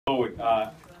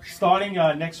Starting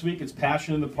next week, it's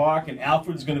Passion in the Park, and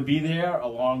Alfred's going to be there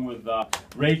along with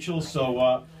Rachel.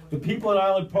 So the people at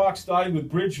Island Park, starting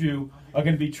with Bridgeview, are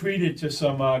going to be treated to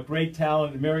some great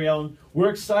talent. And Mary Ellen, we're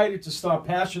excited to start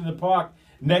Passion in the Park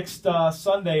next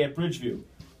Sunday at Bridgeview.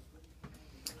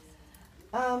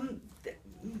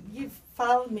 You've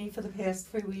followed me for the past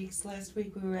 3 weeks. Last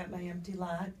week we were at my empty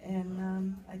lot,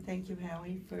 and I thank you,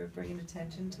 Howie, for bringing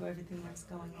attention to everything that's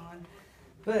going on.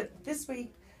 But this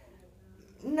week,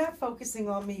 not focusing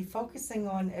on me, focusing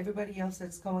on everybody else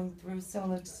that's going through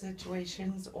similar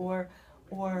situations or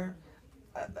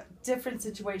different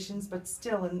situations, but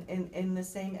still in the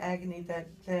same agony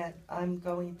that I'm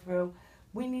going through.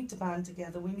 We need to bond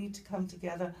together. We need to come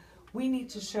together. We need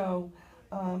to show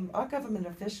our government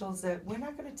officials that we're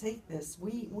not going to take this.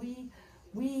 We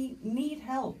need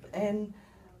help, and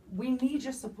we need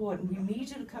your support, and we need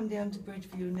you to come down to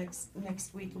Bridgeview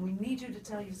next week, and we need you to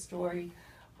tell your story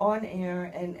on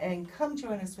air, and come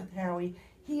join us with Howie.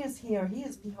 He is here. He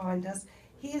is behind us.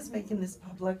 He is making this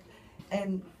public,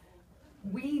 and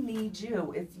we need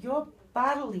you. If you're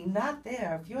bodily not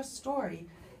there, if your story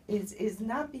is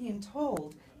not being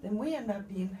told, then we are not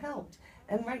being helped.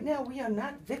 And right now, we are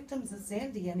not victims of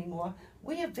Sandy anymore.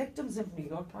 We are victims of New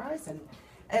York Rising.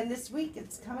 And this week,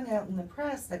 it's coming out in the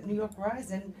press that New York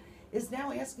Rising is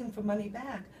now asking for money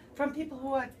back from people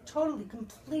who have totally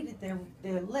completed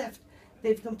their lift.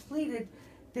 They've completed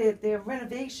their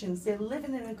renovations. They're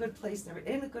living in a good place. They're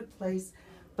in a good place.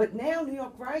 But now New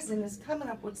York Rising is coming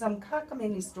up with some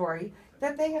cockamamie story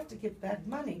that they have to give back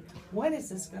money. When is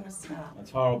this going to stop?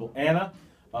 That's horrible. Anna,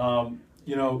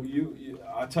 you know,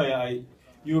 I tell you,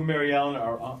 you and Mary Ellen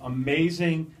are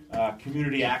amazing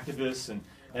community activists,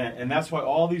 and that's why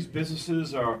all these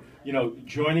businesses are, you know,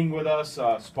 joining with us,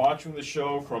 sponsoring the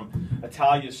show, from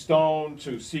Italia Stone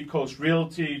to Seacoast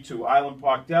Realty to Island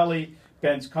Park Deli,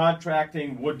 Ben's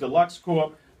Contracting, Wood Deluxe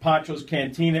Corp, Pancho's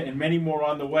Cantina, and many more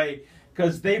on the way,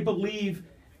 because they believe,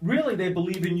 really they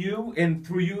believe in you, and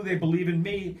through you they believe in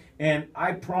me, and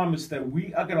I promise that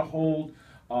we are going to hold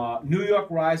New York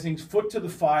Rising's foot to the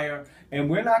fire, and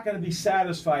we're not going to be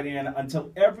satisfied, Anna,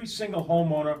 until every single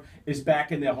homeowner is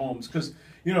back in their homes. Because,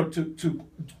 you know, to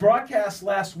broadcast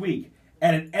last week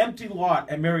at an empty lot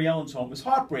at Mary Ellen's home is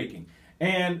heartbreaking.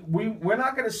 And we're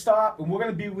not going to stop, and we're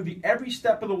going to be with you every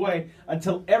step of the way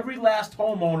until every last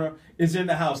homeowner is in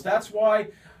the house. That's why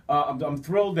I'm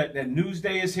thrilled that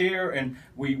Newsday is here, and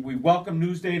we welcome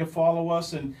Newsday to follow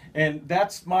us. And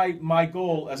that's my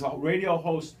goal as a radio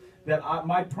host, that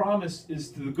my promise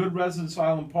is to the good residents of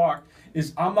Island Park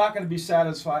is I'm not going to be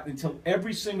satisfied until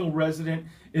every single resident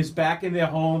is back in their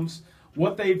homes.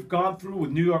 What they've gone through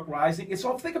with New York Rising,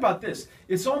 think about this,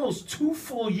 it's almost 2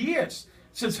 full years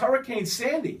since Hurricane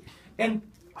Sandy, and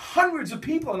hundreds of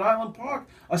people in Island Park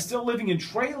are still living in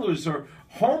trailers or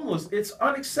homeless. It's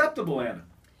unacceptable, Anna.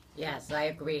 Yes, I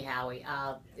agree, Howie.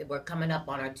 We're coming up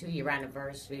on our 2-year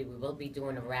anniversary. We will be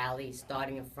doing a rally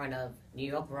starting in front of New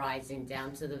York Rising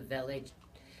down to the village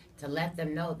to let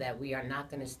them know that we are not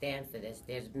going to stand for this.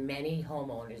 There's many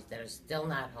homeowners that are still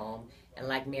not home, and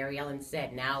like Mary Ellen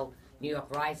said, now New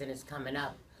York Rising is coming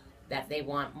up, that they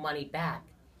want money back.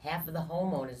 Half of the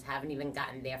homeowners haven't even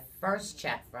gotten their first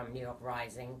check from New York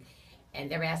Rising, and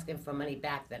they're asking for money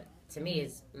back. That, to me,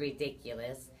 is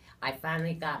ridiculous. I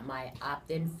finally got my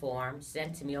opt-in form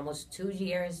sent to me almost 2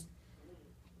 years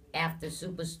after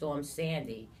Superstorm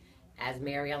Sandy. As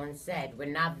Mary Ellen said,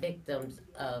 we're not victims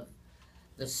of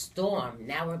the storm.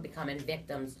 Now we're becoming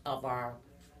victims of our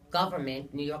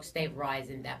government, New York State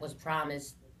Rising, that was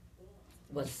promised,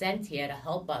 was sent here to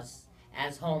help us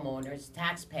as homeowners,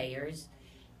 taxpayers,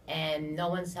 and no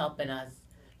one's helping us.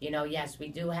 You know, yes, we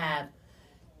do have,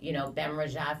 you know, Ben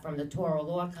Rajat from the Torah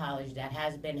Law College that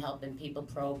has been helping people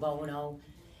pro bono.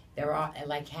 There are,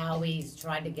 like Howie's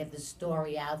trying to get the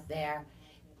story out there,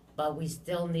 but we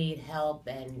still need help.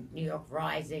 And New York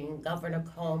Rising, Governor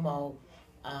Cuomo,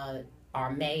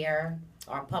 our mayor,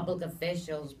 our public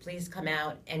officials, please come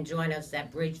out and join us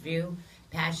at Bridgeview.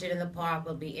 Passion in the Park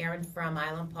will be airing from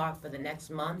Island Park for the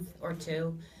next month or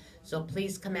 2. So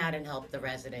please come out and help the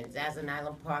residents. As an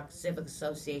Island Park Civic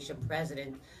Association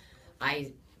president,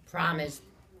 I promised,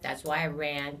 that's why I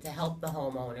ran, to help the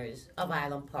homeowners of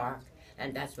Island Park,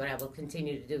 and that's what I will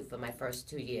continue to do for my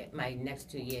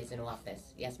next 2 years in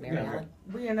office. Yes, Mary Ellen?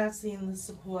 We are not seeing the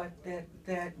support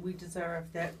that we deserve,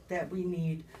 that we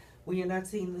need. We are not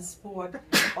seeing the support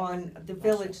on the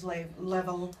village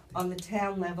level, on the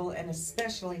town level, and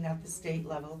especially not the state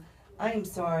level. I am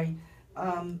sorry.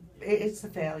 It's a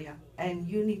failure, and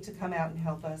you need to come out and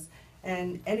help us.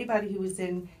 And anybody who is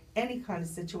in any kind of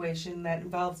situation that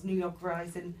involves New York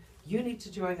Rising, You need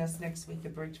to join us next week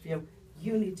at Bridgeview.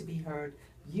 You need to be heard.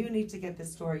 You need to get the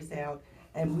stories out,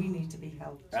 and we need to be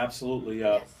helped. Absolutely.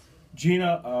 Yes.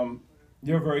 Gina,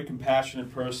 you're a very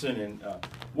compassionate person, and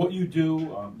what you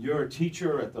do, you're a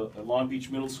teacher at Long Beach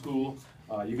Middle School.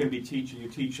 You're going to be teaching, you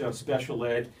teach special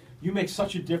ed. You make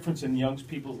such a difference in young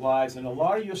people's lives, and a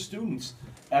lot of your students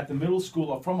at the middle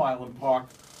school are from Island Park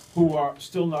who are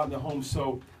still not in their homes,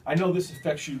 so I know this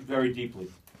affects you very deeply.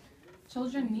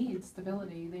 Children need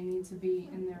stability. They need to be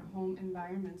in their home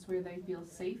environments where they feel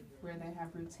safe, where they have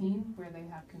routine, where they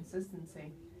have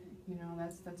consistency. You know,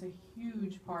 that's a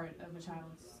huge part of a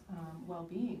child's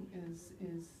well-being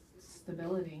is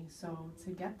stability. So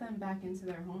to get them back into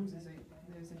their homes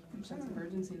there's a huge sense of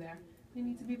urgency there. They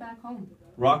need to be back home.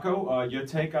 Rocco, your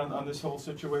take on this whole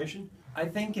situation? I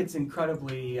think it's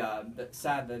incredibly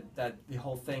sad that the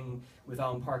whole thing with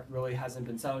Island Park really hasn't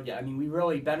been settled yet. I mean, we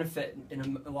really benefit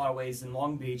in a lot of ways in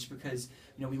Long Beach because,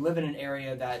 you know, we live in an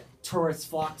area that tourists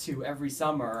flock to every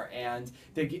summer, and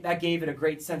that gave it a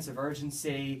great sense of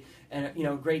urgency and, you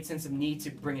know, a great sense of need to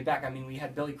bring it back. I mean, we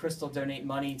had Billy Crystal donate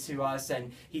money to us,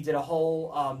 and he did a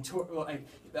whole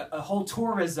a whole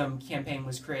tourism campaign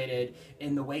was created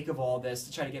in the wake of all this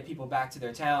to try to get people back to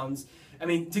their towns. I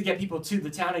mean, to get people to the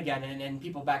town again and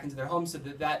people back into their homes. So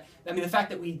I mean, the fact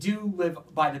that we do live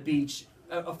by the beach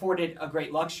afforded a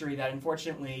great luxury that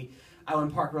unfortunately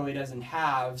Island Park really doesn't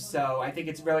have. So I think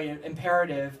it's really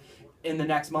imperative in the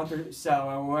next month or so,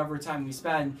 or whatever time we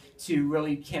spend, to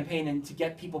really campaign and to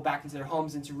get people back into their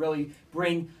homes and to really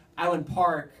bring Island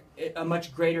Park a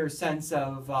much greater sense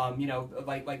of, you know,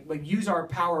 like use our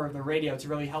power of the radio to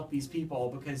really help these people,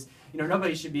 because, you know,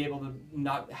 nobody should be able to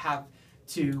not have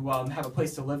to have a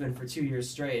place to live in for 2 years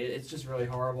straight. It's just really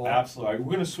horrible. Absolutely.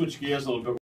 We're going to switch gears a little bit.